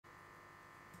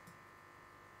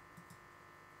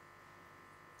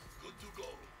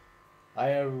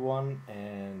Hi everyone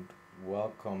and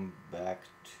welcome back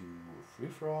to Free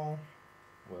For All,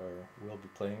 where we'll be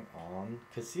playing on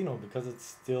Casino because it's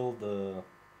still the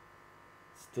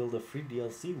free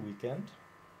DLC weekend.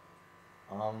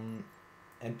 Um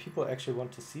and people actually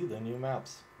want to see the new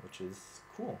maps, which is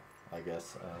cool, I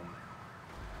guess.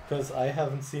 Because I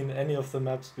haven't seen any of the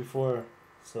maps before,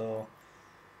 so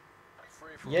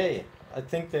yay! I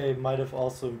think they might have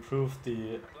also improved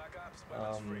the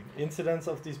incidence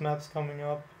of these maps coming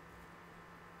up,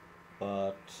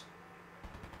 but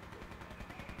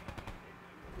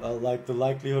like the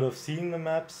likelihood of seeing the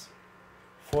maps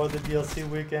for the DLC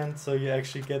weekend, so you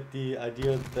actually get the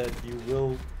idea that you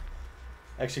will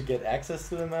actually get access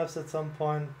to the maps at some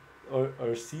point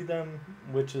or see them,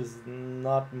 which is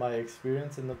not my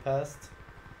experience in the past.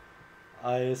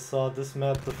 I saw this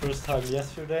map the first time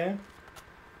yesterday.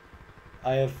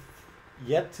 I have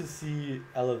yet to see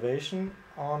Elevation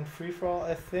on Free For All,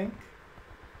 I think.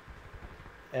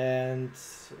 And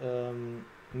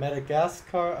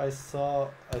Madagascar I saw,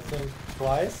 I think,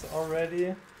 twice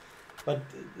already, but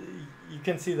you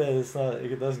can see that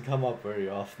it doesn't come up very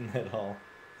often at all.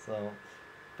 So,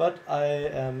 but I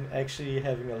am actually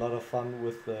having a lot of fun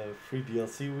with the free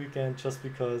DLC weekend just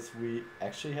because we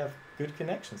actually have good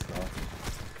connections now,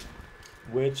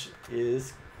 which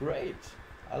is great.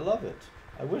 I love it.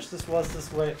 I wish this was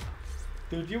this way.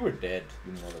 Dude, you were dead,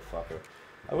 you motherfucker.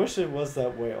 I wish it was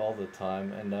that way all the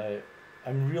time, and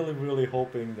I'm really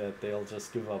hoping that they'll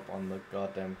just give up on the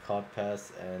goddamn COD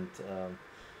Pass and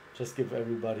just give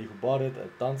everybody who bought it a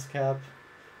dunce cap,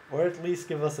 or at least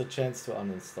give us a chance to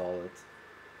uninstall it.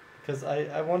 Because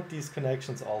I want these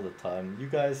connections all the time. You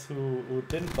guys who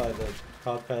didn't buy the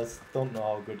COD Pass don't know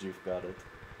how good you've got it.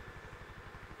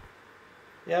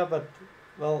 Yeah, but,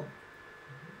 well,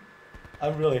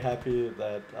 I'm really happy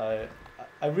that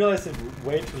I realized it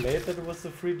way too late that it was the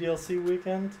free DLC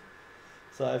weekend.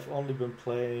 So I've only been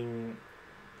playing.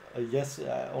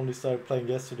 I only started playing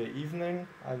yesterday evening.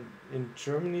 I'm in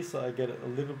Germany, so I get a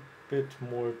little bit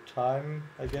more time,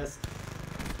 I guess,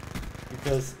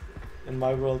 because in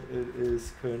my world it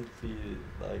is currently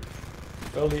like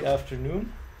early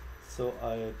afternoon. So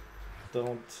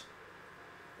don't.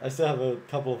 I still have a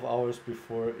couple of hours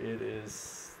before it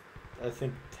is, I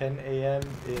think, 10 a.m.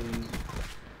 in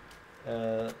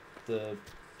the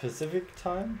Pacific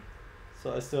time.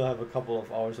 So I still have a couple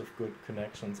of hours of good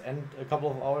connections and a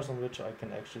couple of hours on which I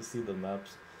can actually see the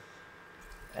maps.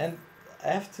 And I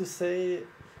have to say,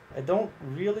 I don't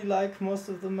really like most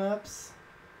of the maps,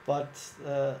 but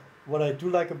what I do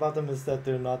like about them is that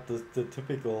they're not the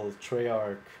typical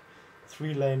Treyarch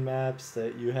 3 lane maps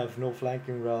that you have no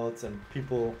flanking routes and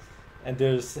people, and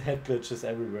there's head glitches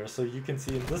everywhere. So you can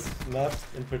see in this map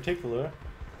in particular,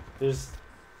 there's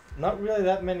not really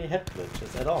that many head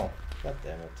glitches at all. God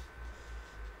damn it.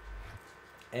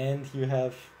 And you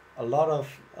have a lot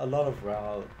of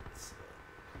routes,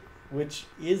 which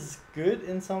is good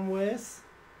in some ways.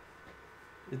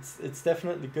 It's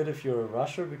definitely good if you're a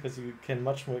rusher because you can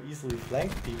much more easily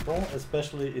flank people,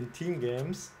 especially in team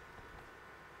games.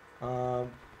 But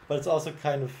it's also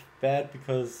kind of bad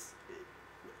because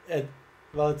it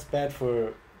well it's bad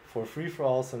for free for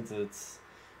all since it's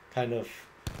kind of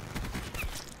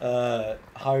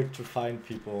hard to find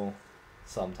people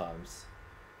sometimes.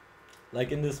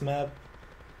 Like in this map,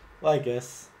 well, I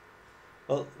guess.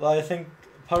 I think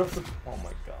part of the oh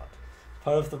my god,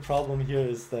 part of the problem here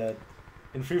is that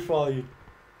in free for all you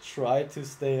try to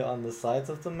stay on the sides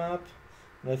of the map,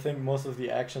 and I think most of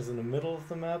the action's in the middle of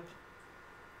the map.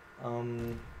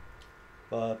 Um,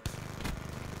 but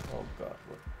oh god,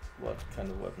 what kind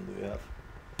of weapon do we have?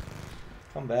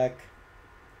 Come back!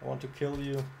 I want to kill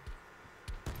you.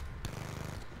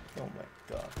 Oh my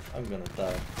god, I'm gonna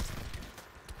die.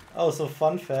 Oh, so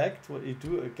fun fact, what you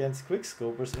do against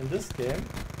quickscopers in this game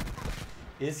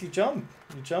is you jump.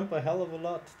 You jump a hell of a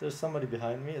lot. There's somebody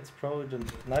behind me, it's probably the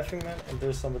knifing man, and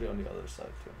there's somebody on the other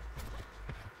side too.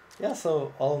 Yeah,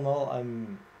 so all in all,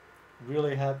 I'm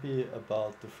really happy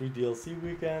about the free DLC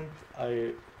weekend.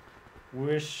 I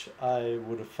wish I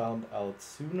would have found out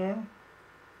sooner,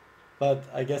 but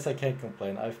I guess I can't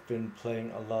complain. I've been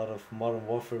playing a lot of Modern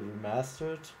Warfare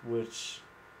Remastered, which,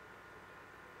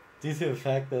 due to the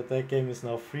fact that that game is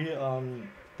now free on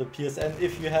the PSN,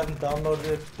 if you haven't downloaded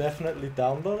it, definitely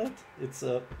download it. It's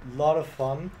a lot of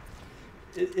fun.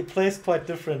 It plays quite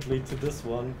differently to this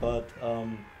one, but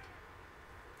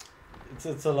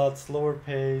it's a lot slower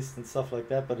paced and stuff like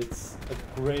that. But it's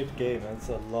a great game and it's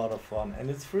a lot of fun and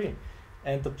it's free,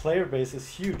 and the player base is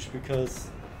huge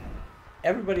because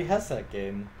everybody has that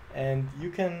game, and you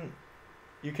can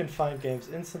find games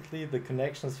instantly. The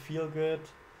connections feel good.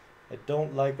 I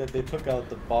don't like that they took out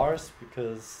the bars,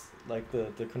 because like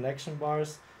the connection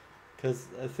bars, because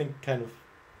I think kind of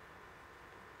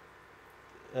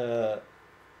okay,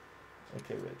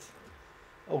 wait.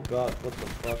 Oh god, what the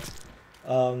fuck?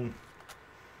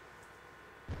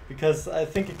 Because I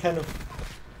think it kind of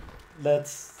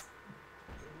lets,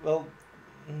 well,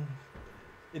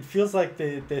 it feels like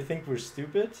they think we're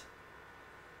stupid,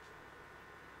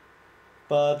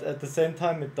 but at the same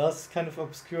time it does kind of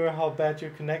obscure how bad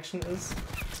your connection is.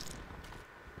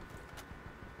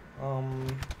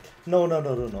 No,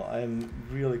 I'm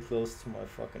really close to my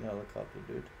fucking helicopter,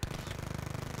 dude.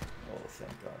 Oh,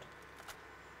 thank god.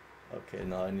 Okay,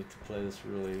 now I need to play this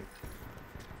really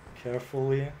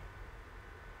carefully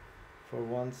for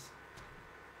once.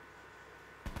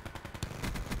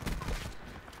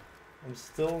 I'm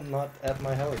still not at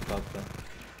my helicopter.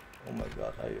 Oh my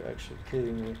god, are you actually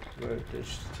kidding me? Where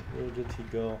did he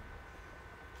go?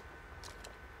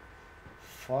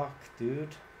 Fuck,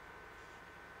 dude.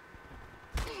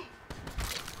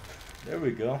 There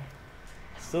we go.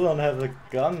 Still don't have the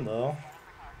gun though.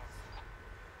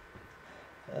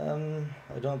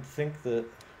 I don't think that...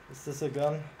 Is this a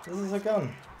gun? This is a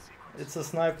gun. It's a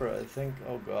sniper, I think.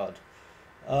 Oh god.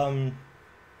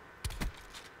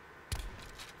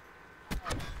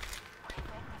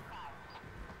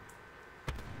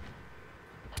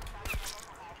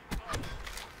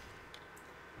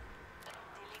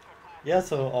 Yeah,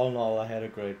 so all in all I had a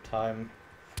great time.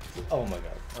 Oh my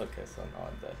god. Okay, so now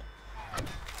I'm dead.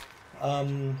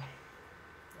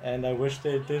 And I wish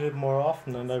they did it more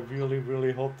often, and I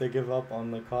really hope they give up on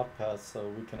the COD pass so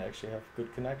we can actually have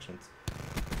good connections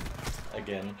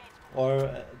again.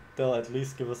 Or they'll at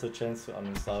least give us a chance to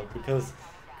uninstall it, because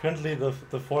currently the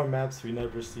 4 maps we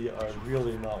never see are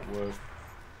really not worth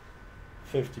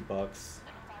 $50.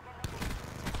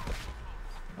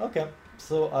 Okay,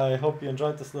 so I hope you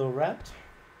enjoyed this little rant.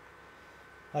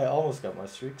 I almost got my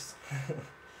streaks.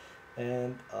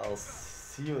 And I'll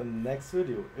see you in the next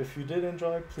video. If you did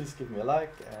enjoy, please give me a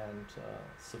like and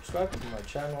subscribe to my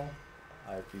channel.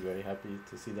 I'd be very happy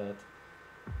to see that.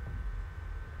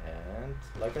 And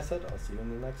like I said, I'll see you in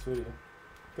the next video.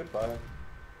 Goodbye.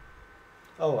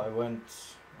 Oh, I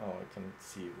can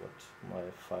see what my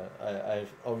I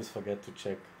always forget to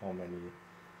check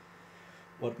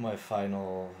what my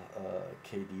final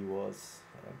KD was,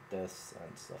 deaths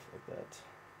and stuff like that.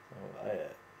 So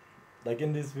like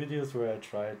in these videos where I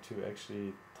try to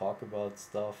actually talk about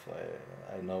stuff,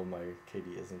 I know my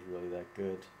KD isn't really that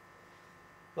good.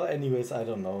 Well, anyways, I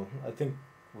don't know. I think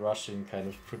rushing kind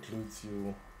of precludes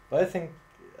you, but I think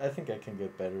I can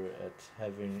get better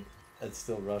at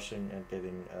still rushing and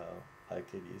getting high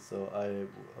KD. So I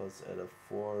was at a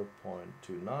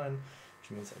 4.29, which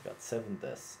means I got 7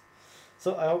 deaths.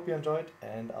 So I hope you enjoyed,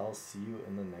 and I'll see you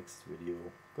in the next video.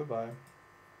 Goodbye.